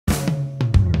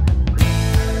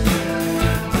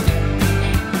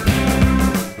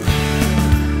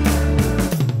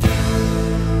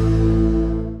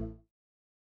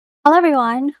Hello,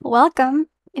 everyone. Welcome.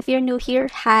 If you're new here,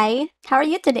 hi. How are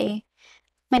you today?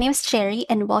 My name is Cherry,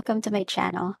 and welcome to my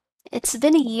channel. It's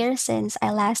been a year since I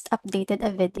last updated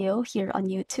a video here on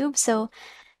YouTube, so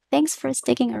thanks for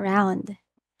sticking around.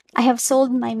 I have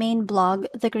sold my main blog,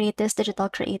 The Greatest Digital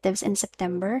Creatives, in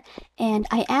September, and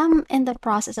I am in the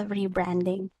process of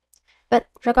rebranding. But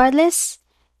regardless,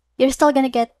 you're still gonna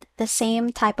get the same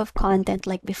type of content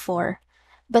like before,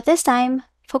 but this time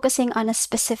focusing on a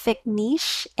specific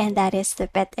niche, and that is the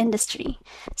pet industry.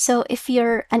 So if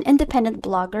you're an independent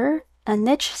blogger, a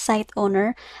niche site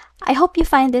owner, I hope you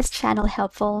find this channel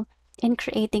helpful in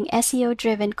creating SEO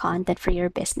driven content for your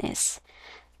business.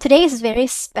 Today is very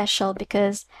special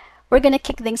because we're going to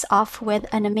kick things off with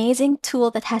an amazing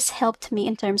tool that has helped me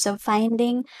in terms of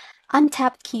finding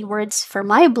untapped keywords for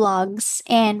my blogs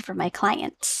and for my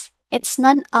clients. It's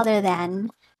none other than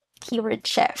Keyword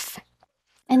Chef.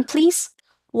 And please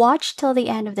watch till the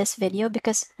end of this video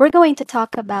because we're going to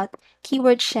talk about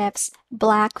Keyword Chef's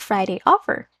Black Friday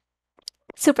offer.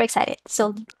 Super excited.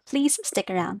 So please stick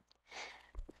around.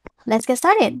 Let's get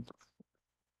started.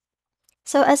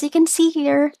 So as you can see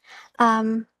here,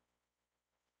 um,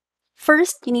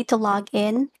 first, you need to log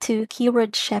in to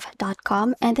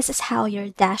keywordchef.com, and this is how your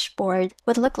dashboard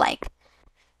would look like.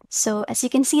 So, as you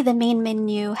can see, the main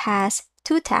menu has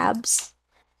two tabs: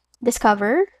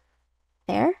 Discover,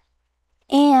 there,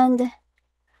 and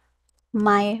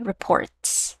My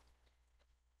Reports.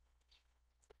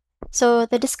 So,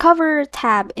 the Discover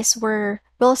tab is where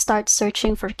we'll start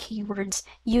searching for keywords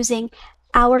using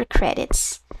our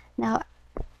credits. Now,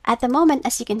 at the moment,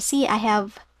 as you can see, I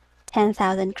have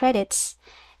 10,000 credits.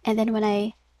 And then when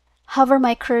I hover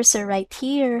my cursor right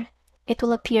here, it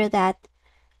will appear that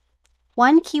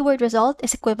one keyword result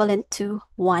is equivalent to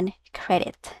one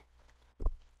credit.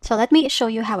 So let me show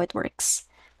you how it works.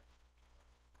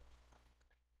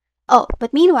 Oh,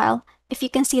 but meanwhile, if you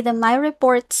can see the My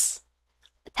Reports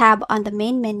tab on the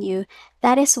main menu,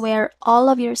 that is where all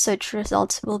of your search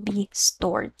results will be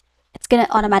stored. It's going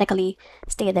to automatically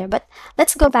stay there. But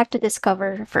let's go back to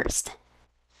Discover first.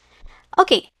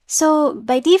 Okay, so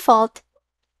by default,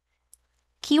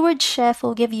 Keyword Chef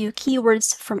will give you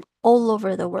keywords from all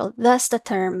over the world, thus the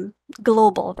term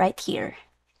global right here.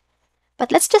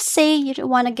 But let's just say you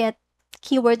want to get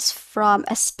keywords from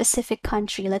a specific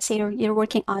country. Let's say you're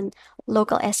working on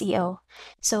local SEO.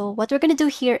 So what we're going to do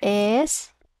here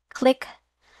is click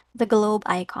the globe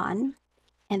icon,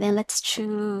 and then let's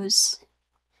choose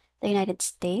the United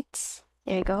States.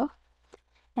 There you go.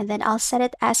 And then I'll set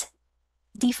it as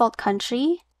default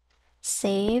country,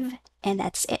 save, and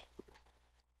that's it.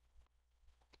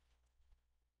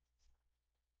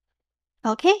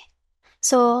 Okay,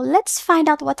 so let's find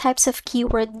out what types of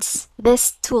keywords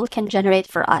this tool can generate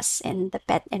for us in the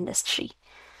pet industry.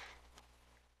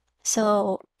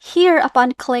 So here,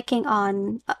 upon clicking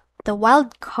on the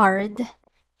wildcard,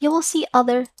 you will see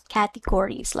other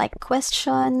categories like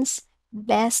questions,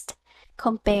 best,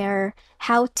 compare,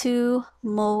 how to,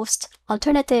 most,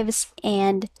 alternatives,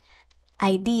 and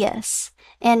ideas.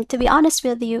 And to be honest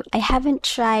with you, I haven't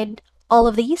tried all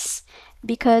of these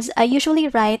because I usually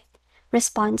write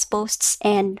response posts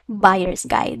and buyer's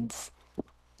guides.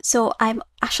 So I'm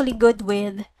actually good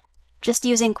with just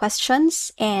using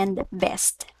questions and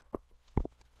best.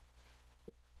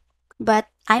 But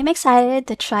I'm excited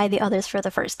to try the others for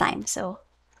the first time, so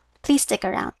please stick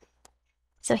around.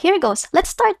 So here goes. Let's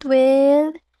start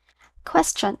with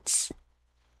questions.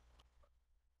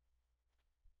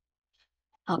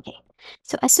 Okay,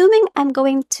 so assuming I'm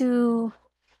going to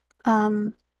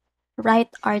um, write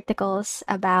articles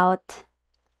about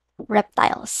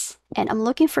reptiles, and I'm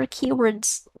looking for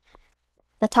keywords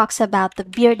that talks about the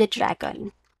bearded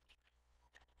dragon.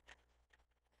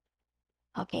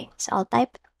 Okay, so I'll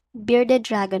type bearded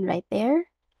dragon right there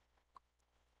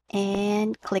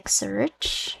and click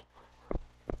search.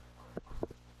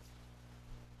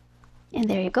 And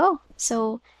there you go.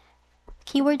 So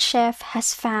Keyword Chef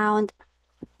has found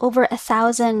over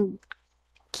 1,000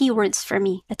 keywords for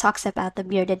me that talks about the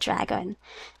bearded dragon.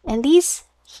 And these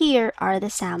here are the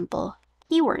sample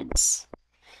keywords.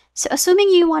 So assuming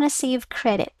you want to save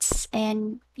credits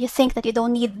and you think that you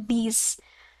don't need these,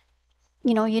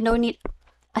 you don't need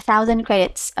 1,000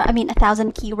 credits,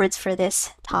 1,000 keywords for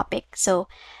this topic. So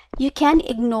you can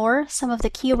ignore some of the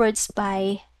keywords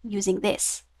by using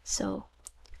this. So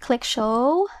click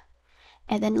show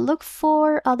and then look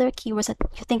for other keywords that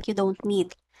you think you don't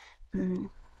need.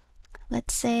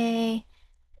 Let's say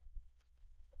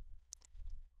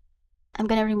I'm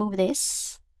gonna remove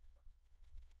this.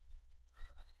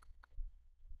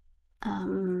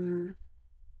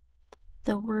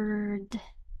 The word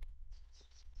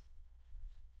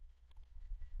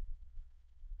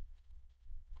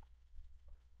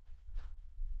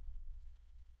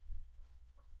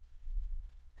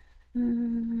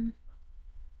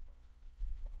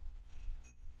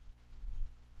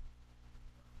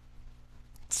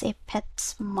say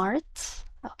PetSmart.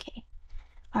 Okay.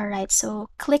 All right. So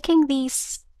clicking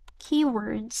these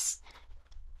keywords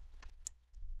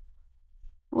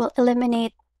will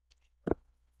eliminate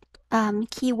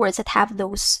keywords that have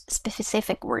those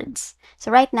specific words.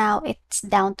 So right now it's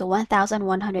down to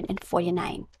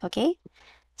 1,149. Okay.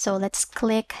 So let's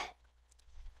click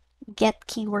Get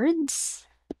Keywords.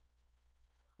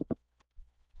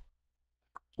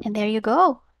 And there you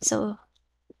go. So,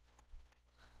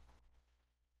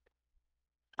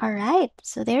 all right.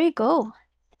 So there you go.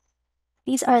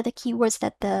 These are the keywords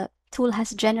that the tool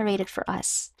has generated for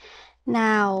us.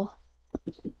 Now,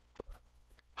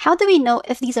 how do we know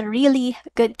if these are really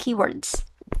good keywords?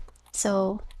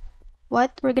 So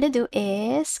what we're going to do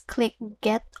is click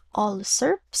Get All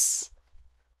SERPs.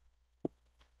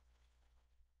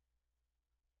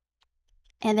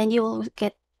 And then you will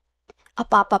get a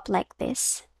pop-up like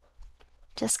this.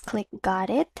 Just click Got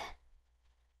It.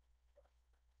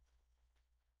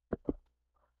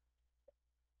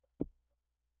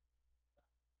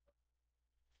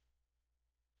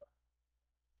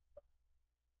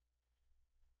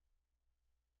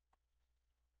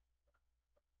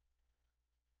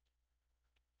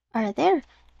 Are there.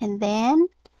 And then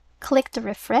click to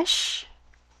refresh.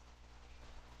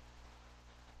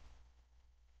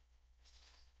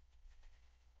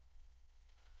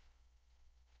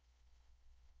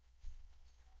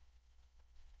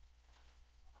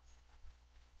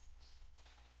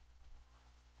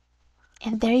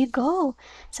 And there you go.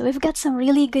 So we've got some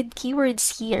really good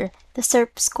keywords here. The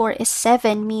SERP score is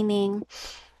 7, meaning,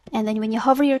 and then when you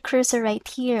hover your cursor right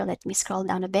here, let me scroll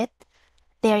down a bit.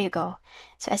 There you go.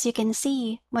 So as you can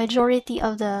see, majority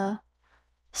of the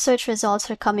search results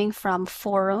are coming from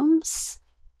forums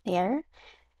there,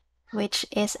 which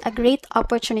is a great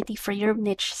opportunity for your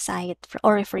niche site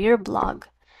or for your blog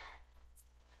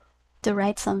to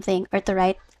write something or to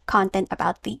write content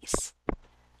about these.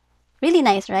 Really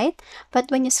nice, right? But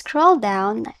when you scroll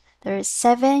down, there's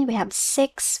 7, we have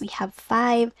 6, we have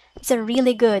 5. These are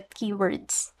really good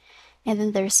keywords. And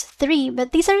then there's 3,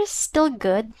 but these are still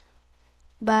good,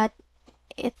 but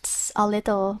it's a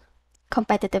little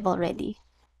competitive already.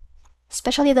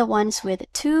 Especially the ones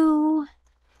with 2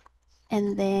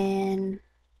 and then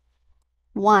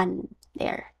 1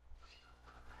 there.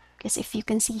 Because if you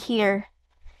can see here,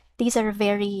 these are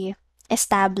very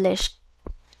established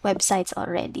websites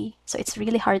already. So it's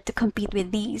really hard to compete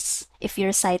with these if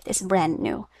your site is brand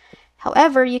new.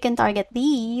 However, you can target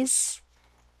these,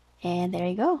 and there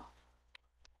you go.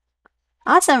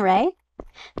 Awesome, right?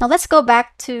 Now let's go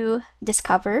back to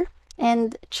Discover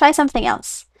and try something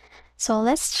else. So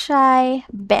let's try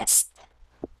Best.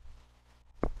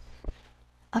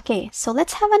 Okay, so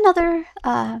let's have another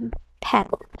pet.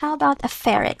 How about a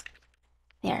ferret?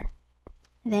 There.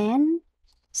 Then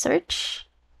search.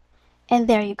 And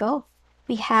there you go.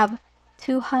 We have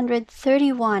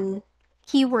 231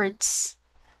 keywords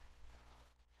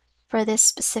for this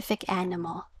specific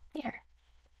animal there.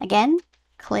 Again,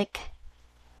 click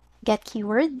Get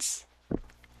Keywords.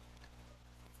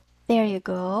 There you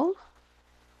go.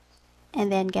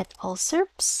 And then Get All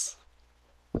SERPs.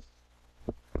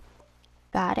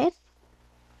 Got it.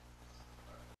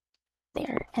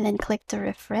 There. And then click to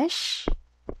refresh.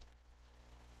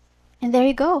 And there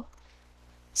you go.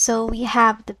 So we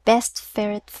have the best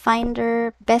ferret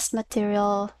finder, best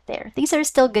material there. These are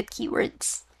still good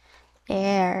keywords.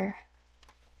 There.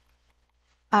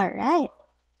 All right.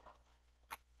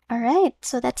 All right,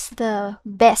 so that's the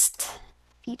best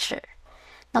feature.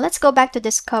 Now let's go back to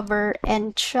Discover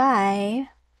and try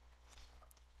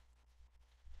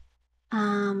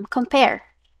compare.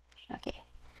 Okay.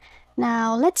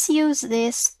 Now let's use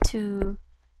this to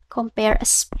compare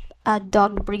a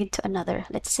dog breed to another.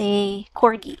 Let's say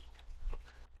Corgi.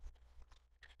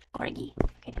 Corgi.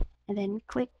 Okay. And then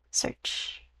click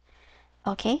search.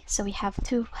 Okay, so we have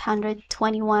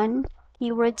 221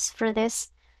 keywords for this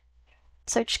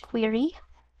search query.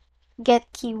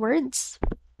 Get keywords.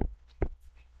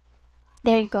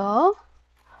 There you go.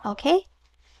 Okay.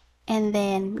 And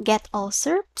then get all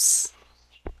SERPs.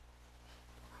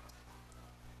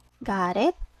 Got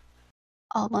it.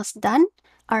 Almost done.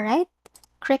 All right.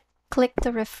 Click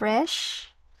to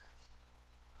refresh.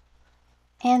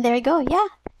 And there you go. Yeah.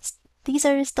 These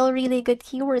are still really good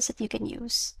keywords that you can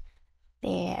use.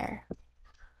 There.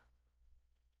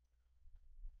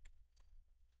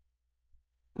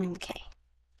 Okay.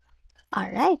 All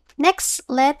right. Next,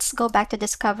 let's go back to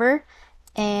Discover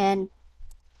and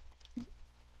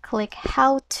click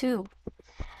How To.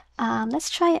 Let's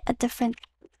try a different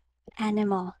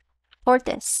animal.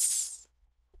 Tortoise.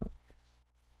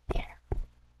 There.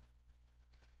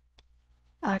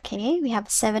 Okay, we have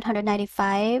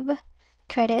 795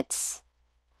 credits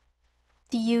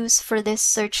to use for this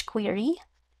search query.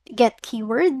 Get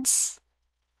keywords.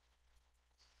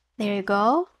 There you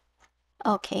go.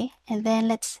 Okay, and then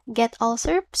let's get all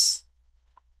SERPs.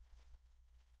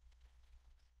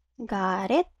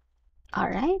 Got it. All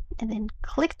right, and then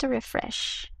click to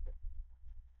refresh.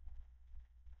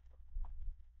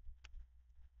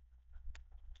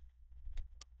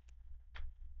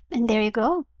 And there you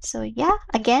go. So yeah,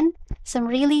 again, some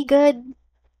really good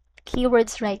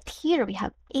keywords right here. We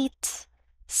have 8,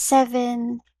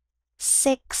 7,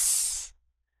 6,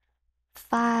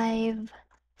 5,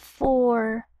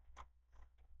 4.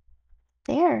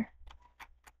 There.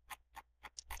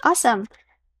 Awesome.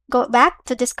 Go back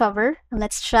to discover and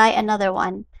let's try another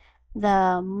one.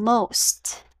 The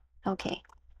most. Okay.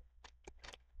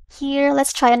 Here,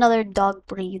 let's try another dog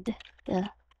breed. The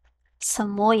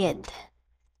Samoyed.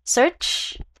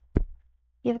 Search.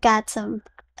 You've got some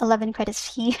 11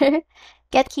 credits here.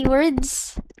 Get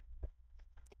keywords.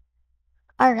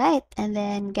 All right, and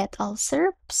then get all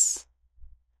SERPs.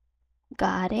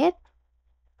 Got it.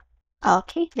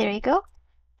 Okay, there you go.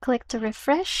 Click to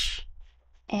refresh.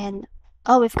 And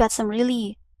oh, we've got some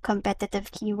really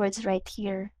competitive keywords right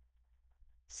here.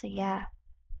 So yeah.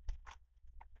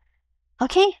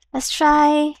 Okay, let's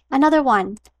try another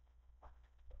one.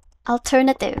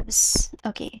 Alternatives.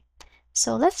 Okay,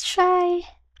 so let's try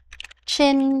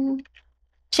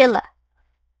chinchilla.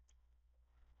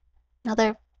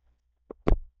 Another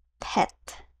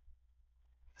pet.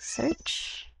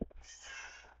 Search.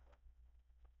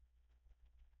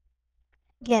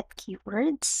 Get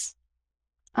keywords.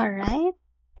 All right.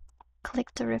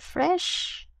 Click to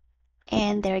refresh.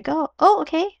 And there you go. Oh,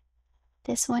 okay.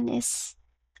 This one is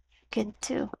good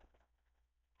too.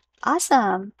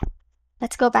 Awesome.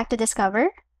 Let's go back to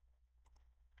discover.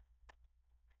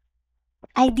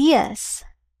 Ideas.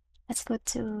 Let's go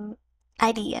to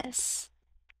ideas.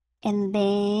 And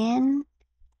then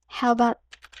how about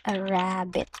a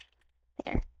rabbit?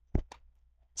 There.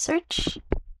 Search.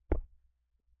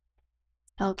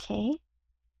 Okay.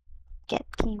 Get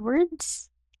keywords.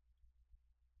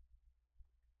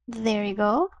 There you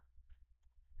go.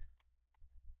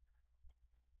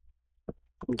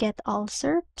 Get all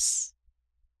SERPs.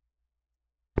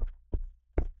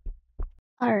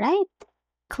 All right.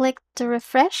 Click to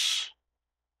refresh.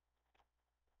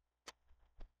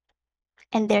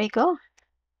 And there you go.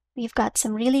 We've got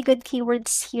some really good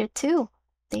keywords here too.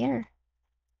 There.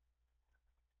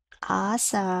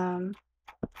 Awesome.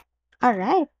 All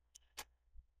right.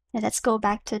 Now let's go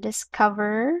back to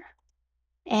discover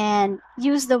and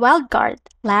use the wildcard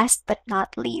last but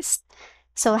not least.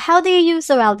 So how do you use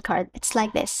the wildcard? It's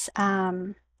like this.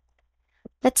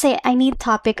 Let's say I need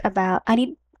topics about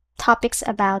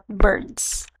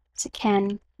birds. So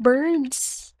can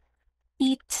birds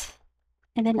eat?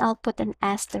 And then I'll put an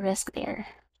asterisk there.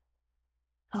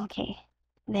 Okay.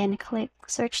 Then click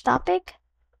search topic.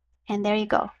 And there you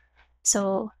go.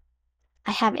 So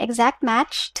I have exact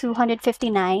match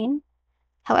 259.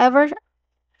 However,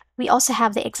 we also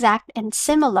have the exact and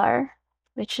similar,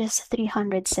 which is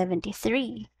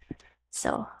 373.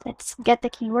 So let's get the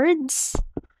keywords.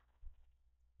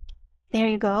 There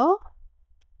you go.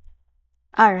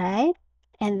 All right.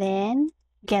 And then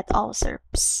get all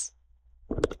SERPs.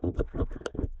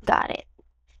 Got it.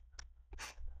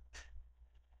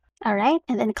 All right.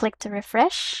 And then click to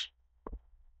refresh.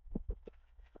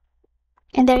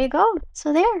 And there you go.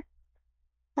 So there.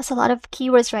 That's a lot of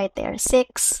keywords right there.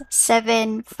 6,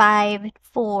 7, 5,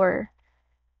 4.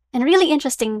 And really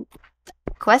interesting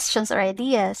questions or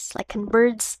ideas, like can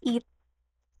birds eat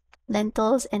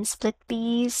lentils and split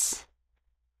peas?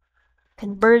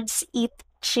 Can birds eat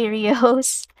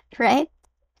Cheerios? Right?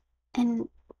 And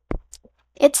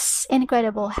it's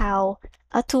incredible how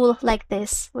a tool like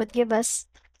this would give us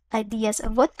ideas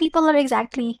of what people are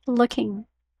exactly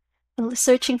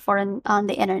searching for on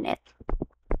the internet.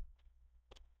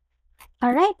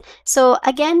 All right. So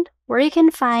again, where you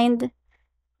can find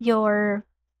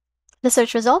the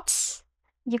search results,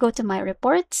 you go to my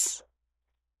reports,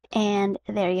 and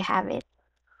there you have it.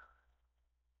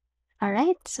 All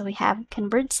right. So we have can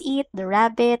birds eat, the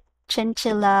rabbit,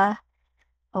 chinchilla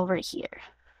over here.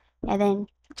 And then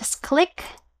just click.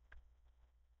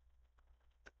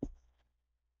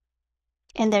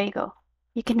 And there you go.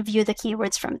 You can view the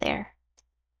keywords from there.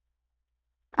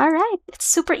 All right. It's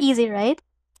super easy, right?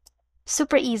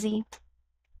 Super easy.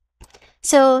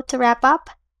 So to wrap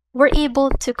up, we're able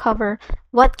to cover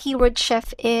what Keyword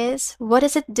Chef is, what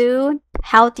does it do,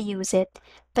 how to use it.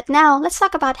 But now let's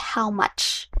talk about how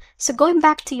much. So going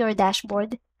back to your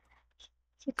dashboard,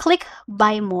 you click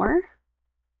Buy More.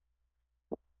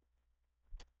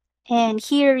 And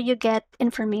here you get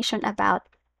information about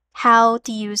how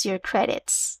to use your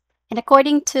credits. And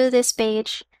according to this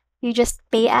page, you just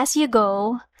pay as you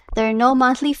go. There are no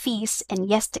monthly fees, and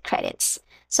yes to credits.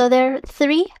 So there are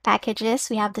three packages.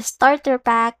 We have the starter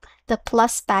pack, the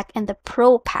plus pack, and the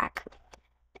pro pack.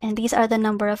 And these are the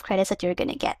number of credits that you're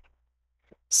gonna get.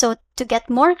 So to get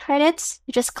more credits,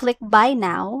 you just click buy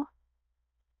now,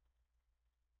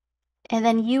 and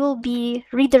then you will be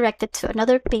redirected to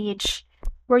another page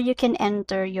where you can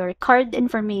enter your card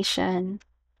information.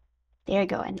 There you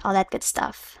go, and all that good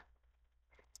stuff.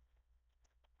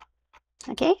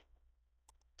 Okay?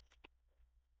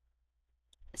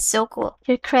 So cool.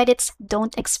 Your credits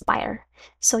don't expire.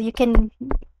 So you can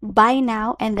buy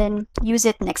now and then use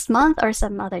it next month or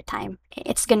some other time.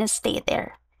 It's gonna stay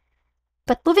there.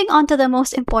 But moving on to the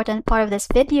most important part of this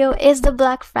video is the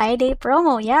Black Friday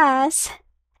promo, yes!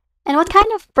 And what kind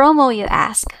of promo, you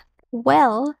ask?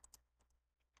 Well,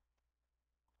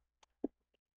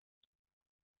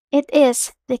 it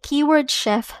is the Keyword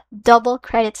Chef Double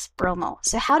Credits promo.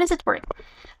 So how does it work?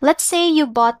 Let's say you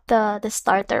bought the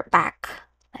starter pack.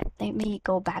 Let me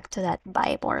go back to that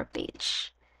buy more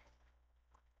page.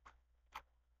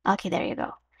 Okay, there you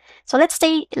go. So let's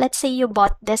say you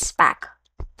bought this pack.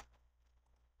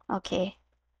 Okay.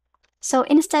 So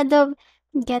instead of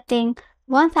getting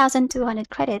 1,200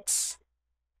 credits,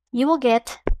 you will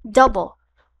get double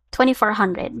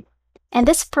 2,400. And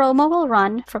this promo will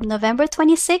run from November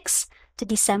 26th to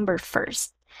December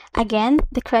 1st. Again,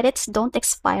 the credits don't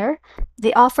expire.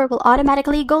 The offer will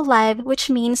automatically go live, which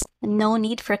means no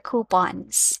need for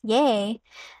coupons. Yay!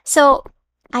 So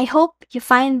I hope you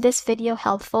find this video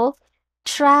helpful.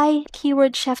 Try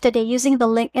Keyword Chef today using the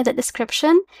link in the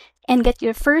description and get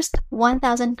your first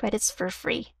 1,000 credits for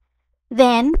free.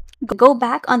 Then go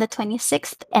back on the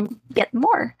 26th and get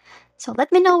more. So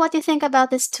let me know what you think about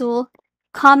this tool.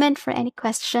 Comment for any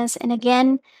questions. And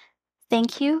again,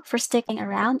 thank you for sticking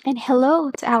around. And hello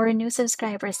to our new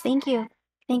subscribers. Thank you.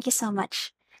 Thank you so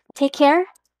much. Take care,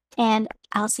 and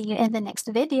I'll see you in the next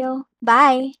video.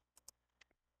 Bye.